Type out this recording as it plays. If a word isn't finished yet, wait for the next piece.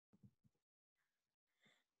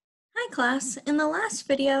Hi class, in the last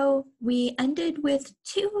video, we ended with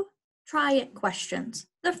two try-it questions.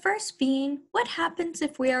 The first being, what happens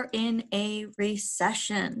if we are in a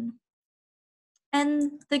recession?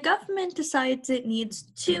 And the government decides it needs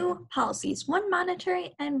two policies, one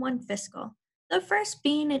monetary and one fiscal. The first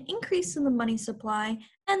being an increase in the money supply,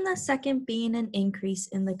 and the second being an increase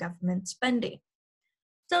in the government spending.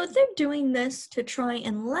 So they're doing this to try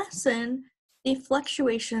and lessen the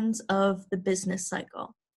fluctuations of the business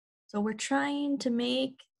cycle. So we're trying to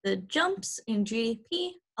make the jumps in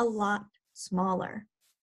GDP a lot smaller.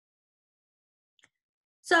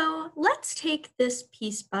 So let's take this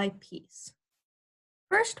piece by piece.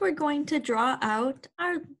 First, we're going to draw out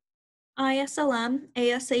our ISLM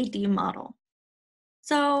ASAD model.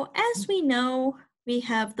 So as we know, we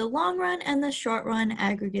have the long run and the short run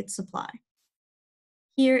aggregate supply.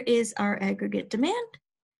 Here is our aggregate demand,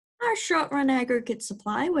 our short run aggregate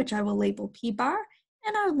supply, which I will label P bar,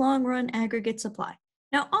 and our long run aggregate supply.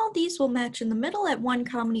 Now all these will match in the middle at one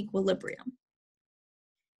common equilibrium.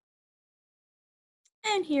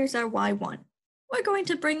 And here's our Y1. We're going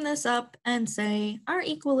to bring this up and say our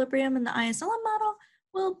equilibrium in the ISLM model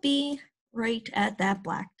will be right at that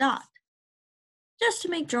black dot, just to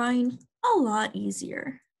make drawing a lot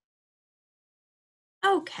easier.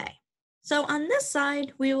 Okay, so on this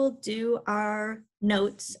side, we will do our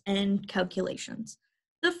notes and calculations.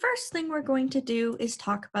 The first thing we're going to do is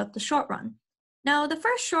talk about the short run. Now, the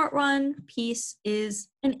first short run piece is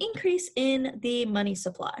an increase in the money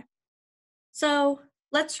supply. So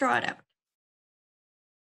let's draw it out.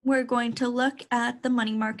 We're going to look at the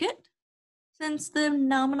money market since the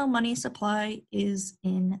nominal money supply is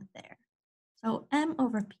in there. So M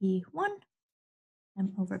over P1,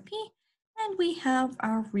 M over P, and we have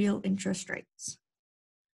our real interest rates.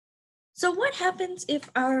 So what happens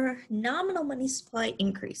if our nominal money supply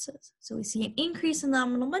increases? So we see an increase in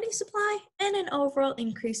nominal money supply and an overall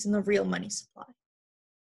increase in the real money supply.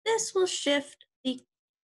 This will shift the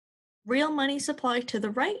real money supply to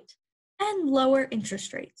the right and lower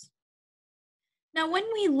interest rates. Now, when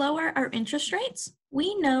we lower our interest rates,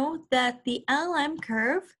 we know that the LM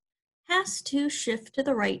curve has to shift to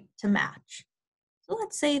the right to match. So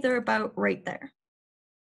let's say they're about right there.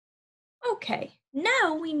 Okay,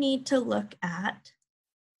 now we need to look at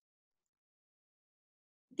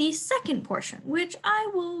the second portion, which I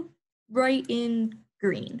will write in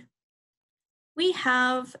green. We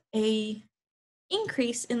have an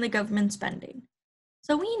increase in the government spending.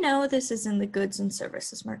 So we know this is in the goods and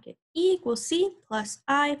services market. E equals C plus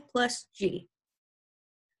I plus G.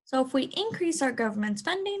 So if we increase our government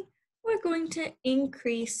spending, we're going to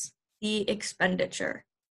increase the expenditure.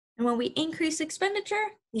 And when we increase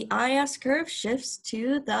expenditure, the IS curve shifts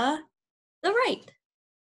to the right.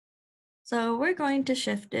 So we're going to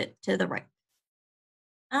shift it to the right.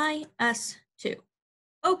 IS2.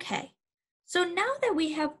 Okay, so now that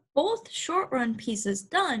we have both short run pieces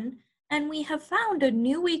done, and we have found a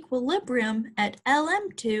new equilibrium at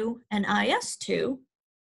LM2 and IS2,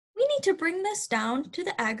 we need to bring this down to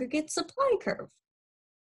the aggregate supply curve,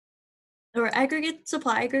 or aggregate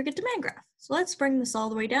supply, aggregate demand graph. So let's bring this all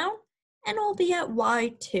the way down, and we'll be at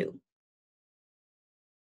Y2.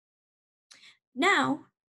 Now,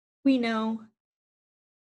 we know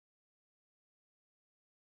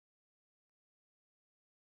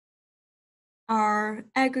our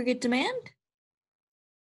aggregate demand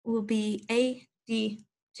will be AD2,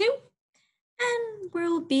 and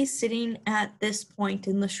we'll be sitting at this point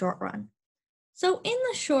in the short run. So in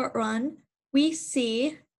the short run, we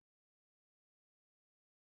see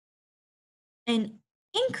an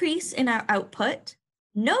increase in our output,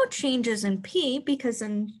 no changes in P because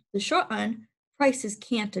in the short run, prices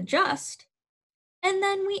can't adjust. And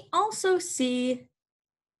then we also see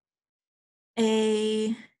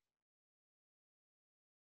a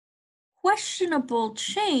questionable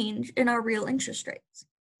change in our real interest rates.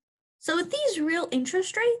 So these real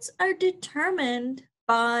interest rates are determined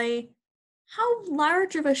by how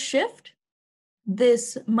large of a shift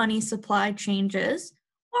this money supply changes,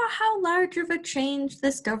 or how large of a change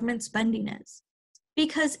this government spending is.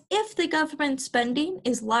 Because if the government spending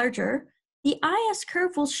is larger, the IS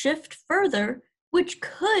curve will shift further, which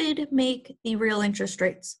could make the real interest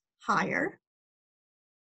rates higher.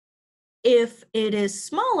 If it is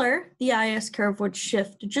smaller, the IS curve would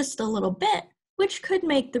shift just a little bit, which could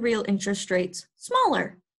make the real interest rates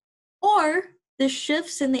smaller. Or the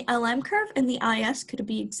shifts in the LM curve and the IS could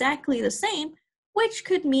be exactly the same, which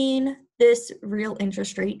could mean this real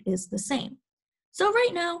interest rate is the same. So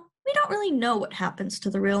right now, we don't really know what happens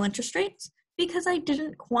to the real interest rates because I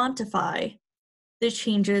didn't quantify the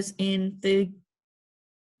changes in the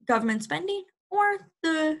government spending or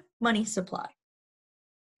the money supply.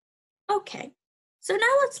 Okay, so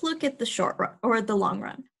now let's look at the short run or the long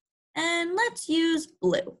run, and let's use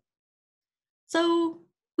blue. So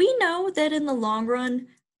we know that in the long run,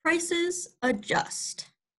 prices adjust.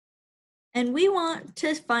 And we want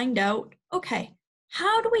to find out, okay,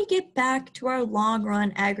 how do we get back to our long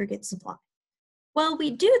run aggregate supply? Well,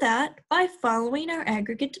 we do that by following our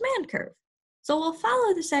aggregate demand curve. So we'll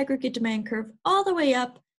follow this aggregate demand curve all the way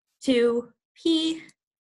up to P3.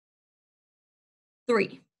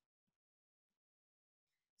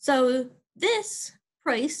 So this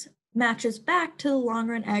price matches back to the long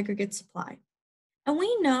run aggregate supply. And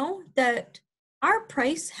we know that our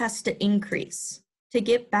price has to increase to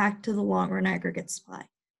get back to the long run aggregate supply.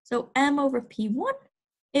 So M over P1,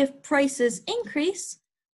 if prices increase,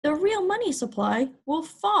 the real money supply will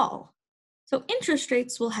fall. So interest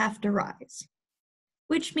rates will have to rise,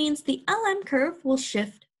 which means the LM curve will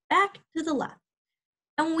shift back to the left.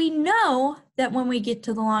 And we know that when we get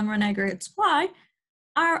to the long run aggregate supply,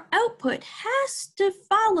 our output has to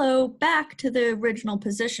follow back to the original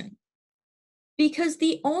position. Because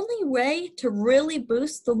the only way to really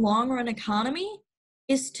boost the long run economy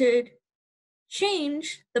is to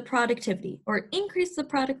change the productivity or increase the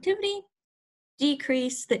productivity,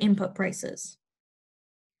 decrease the input prices.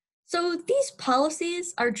 So these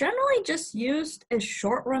policies are generally just used as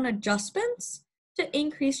short run adjustments to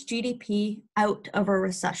increase GDP out of a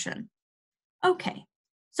recession. Okay,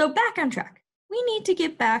 so back on track. We need to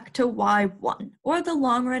get back to Y1 or the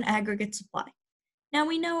long run aggregate supply. Now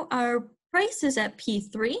we know our price is at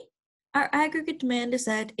P3, our aggregate demand is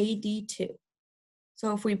at AD2.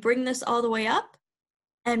 So if we bring this all the way up,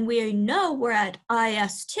 and we know we're at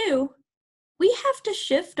IS2, we have to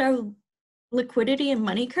shift our liquidity and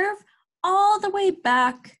money curve all the way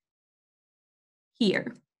back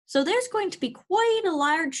here. So there's going to be quite a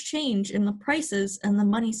large change in the prices and the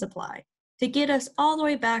money supply to get us all the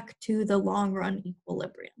way back to the long run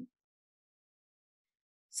equilibrium.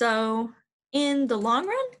 So in the long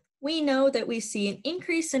run, we know that we see an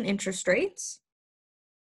increase in interest rates,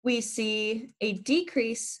 we see a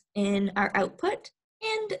decrease in our output,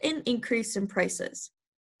 and an increase in prices.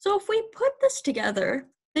 So if we put this together,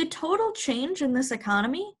 the total change in this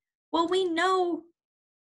economy, well, we know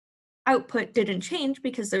output didn't change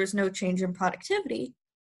because there was no change in productivity,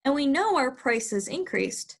 and we know our prices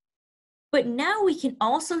increased. But now we can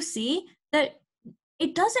also see that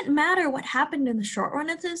it doesn't matter what happened in the short run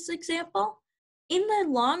of this example. In the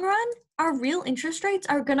long run, our real interest rates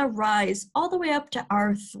are going to rise all the way up to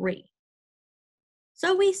R3.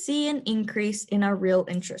 So we see an increase in our real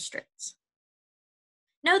interest rates.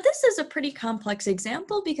 Now, this is a pretty complex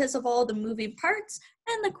example because of all the moving parts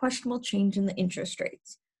and the questionable change in the interest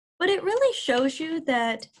rates. But it really shows you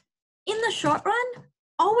that in the short run,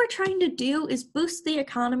 all we're trying to do is boost the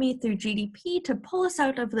economy through GDP to pull us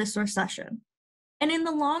out of this recession. And in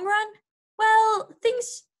the long run, well,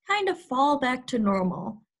 things kind of fall back to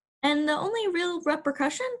normal. And the only real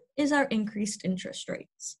repercussion is our increased interest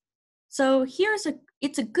rates. So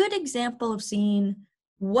it's a good example of seeing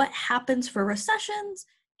what happens for recessions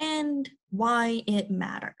and why it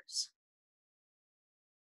matters.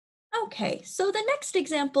 Okay, so the next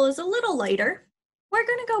example is a little lighter. We're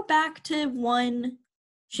going to go back to one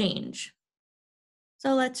change.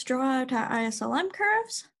 So let's draw out our ISLM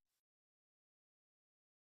curves.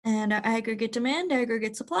 And our aggregate demand,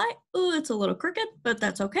 aggregate supply. Ooh, it's a little crooked, but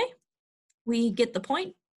that's okay. We get the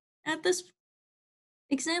point at this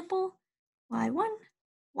example. Y1,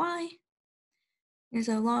 Y. Here's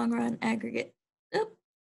our long run aggregate. Oop.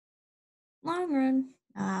 Long run.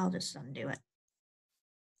 I'll just undo it.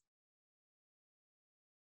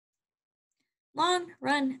 Long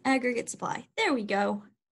run aggregate supply. There we go.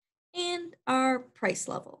 And our price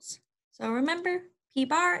levels. So remember, P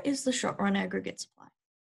bar is the short run aggregate supply.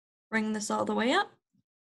 Bring this all the way up.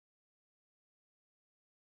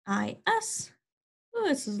 IS. Ooh,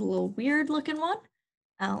 this is a little weird looking one.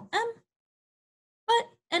 LM. But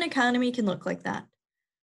an economy can look like that.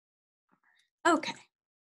 Okay.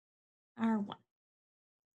 R1.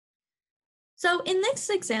 So in this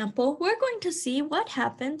example, we're going to see what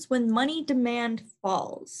happens when money demand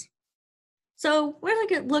falls. So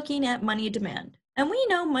we're looking at money demand, and we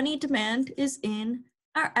know money demand is in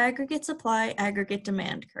our aggregate supply, aggregate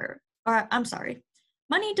demand curve. Or I'm sorry,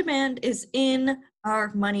 money demand is in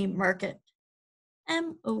our money market.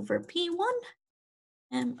 M over P1,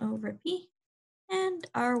 M over P, and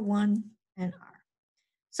R1 and R.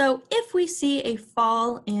 So if we see a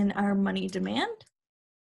fall in our money demand,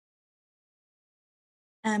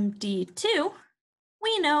 MD2,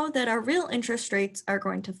 we know that our real interest rates are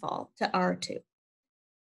going to fall to R2.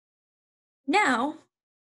 Now,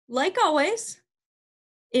 like always,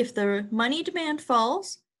 if the money demand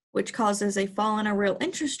falls, which causes a fall in our real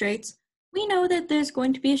interest rates, we know that there's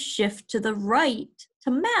going to be a shift to the right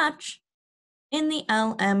to match in the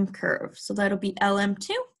LM curve. So that'll be LM2.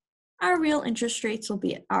 Our real interest rates will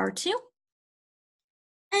be at R2.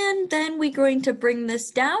 And then we're going to bring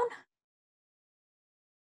this down.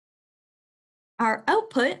 Our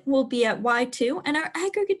output will be at Y2, and our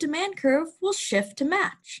aggregate demand curve will shift to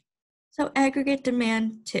match. So aggregate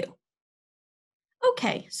demand 2.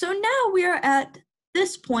 Okay, so now we are at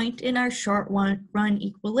this point in our short run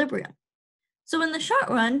equilibrium. So in the short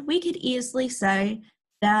run, we could easily say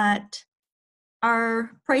that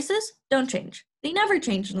our prices don't change. They never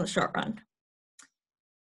change in the short run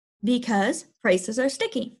because prices are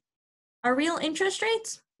sticky. Our real interest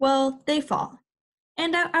rates, well, they fall.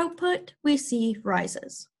 And our output, we see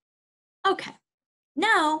rises. Okay,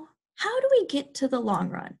 now how do we get to the long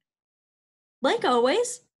run? Like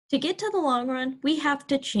always, to get to the long run, we have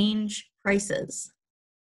to change prices.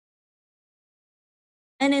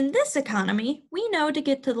 And in this economy, we know to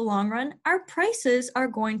get to the long run, our prices are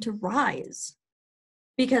going to rise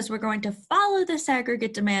because we're going to follow this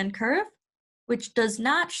aggregate demand curve, which does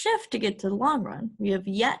not shift to get to the long run. We have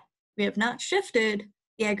not shifted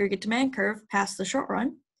the aggregate demand curve past the short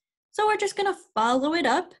run. So we're just going to follow it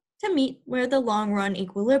up to meet where the long run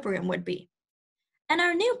equilibrium would be. And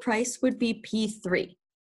our new price would be P3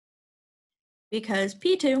 because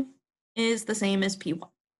P2 is the same as P1.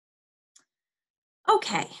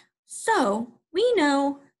 Okay, so we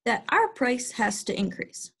know that our price has to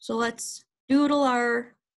increase. So let's doodle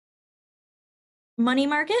our money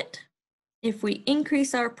market. If we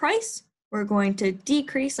increase our price, we're going to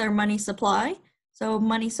decrease our money supply. So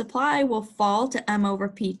money supply will fall to M over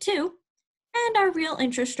P2, and our real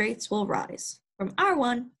interest rates will rise from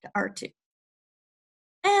R1 to R2.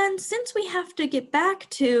 And since we have to get back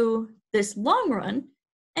to this long run,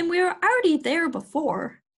 and we were already there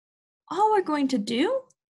before, all we're going to do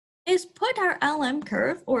is put our LM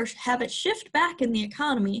curve or have it shift back in the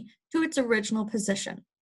economy to its original position.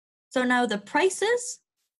 So now the prices,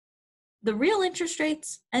 the real interest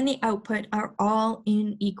rates, and the output are all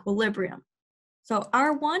in equilibrium. So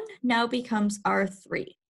R1 now becomes R3.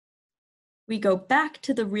 We go back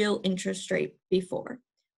to the real interest rate before.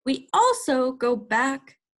 We also go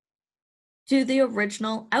back to the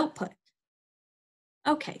original output.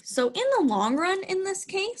 Okay, so in the long run in this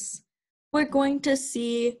case, we're going to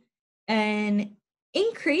see an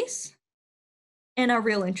increase in our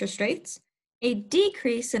real interest rates, a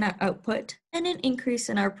decrease in our output, and an increase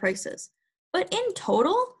in our prices. But in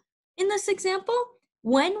total, in this example,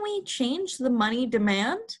 when we change the money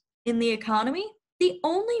demand in the economy, the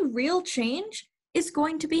only real change is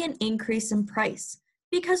going to be an increase in price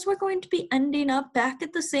because we're going to be ending up back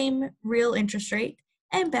at the same real interest rate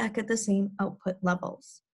and back at the same output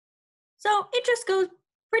levels. So it just goes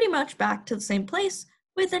pretty much back to the same place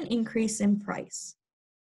with an increase in price.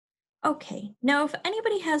 Okay, now if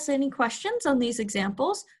anybody has any questions on these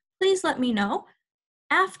examples, please let me know.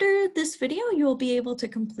 After this video, you will be able to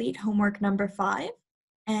complete homework number 5,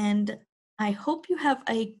 and I hope you have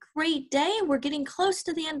a great day. We're getting close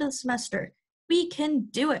to the end of the semester. We can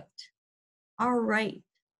do it. All right,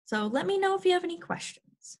 so let me know if you have any questions.